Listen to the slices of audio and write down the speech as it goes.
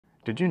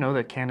Did you know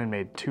that Canon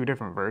made two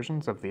different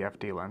versions of the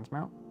FD lens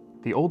mount?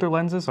 The older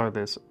lenses are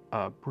this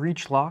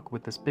Breech-lock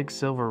with this big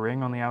silver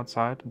ring on the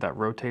outside that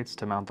rotates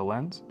to mount the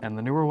lens, and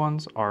the newer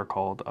ones are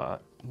called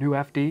New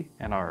FD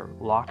and are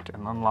locked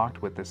and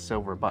unlocked with this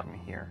silver button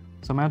here.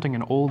 So mounting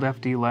an old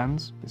FD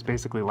lens is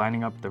basically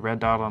lining up the red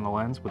dot on the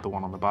lens with the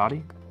one on the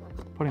body,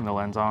 putting the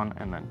lens on,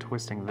 and then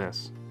twisting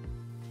this.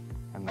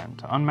 And then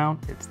to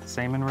unmount, it's the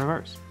same in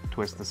reverse.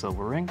 Twist the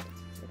silver ring,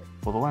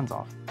 pull the lens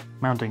off.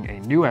 Mounting a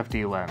new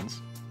FD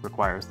lens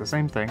requires the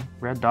same thing,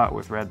 red dot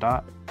with red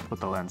dot,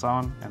 put the lens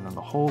on, and then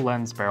the whole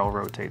lens barrel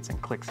rotates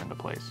and clicks into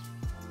place.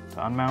 To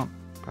unmount,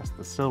 press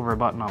the silver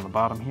button on the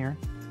bottom here,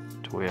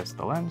 twist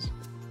the lens,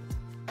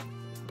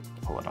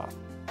 pull it off.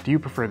 Do you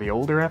prefer the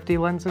older FD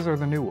lenses or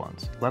the new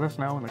ones? Let us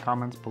know in the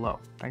comments below.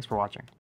 Thanks for watching.